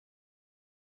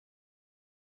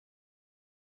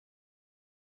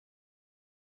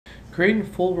Creating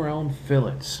full round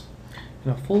fillets.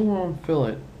 In a full round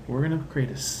fillet, we're going to create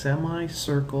a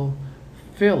semicircle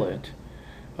fillet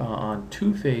on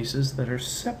two faces that are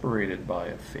separated by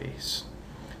a face.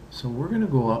 So we're going to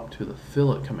go up to the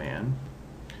fillet command.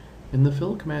 In the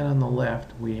fillet command on the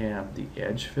left, we have the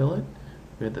edge fillet,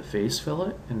 we have the face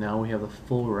fillet, and now we have the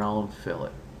full round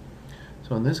fillet.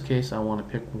 So in this case, I want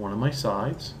to pick one of my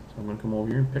sides. So I'm going to come over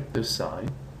here and pick this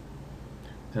side.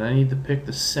 Then I need to pick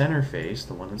the center face,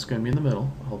 the one that's going to be in the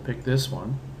middle. I'll pick this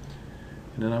one.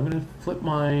 And then I'm going to flip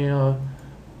my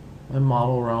my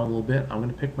model around a little bit. I'm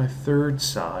going to pick my third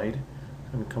side.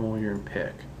 I'm going to come over here and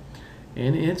pick.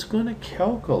 And it's going to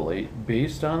calculate,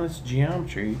 based on its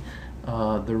geometry,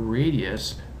 the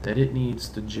radius that it needs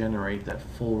to generate that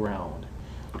full round.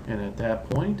 And at that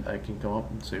point, I can come up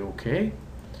and say OK.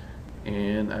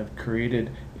 And I've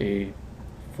created a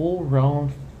full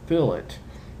round fillet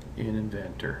in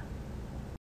Inventor.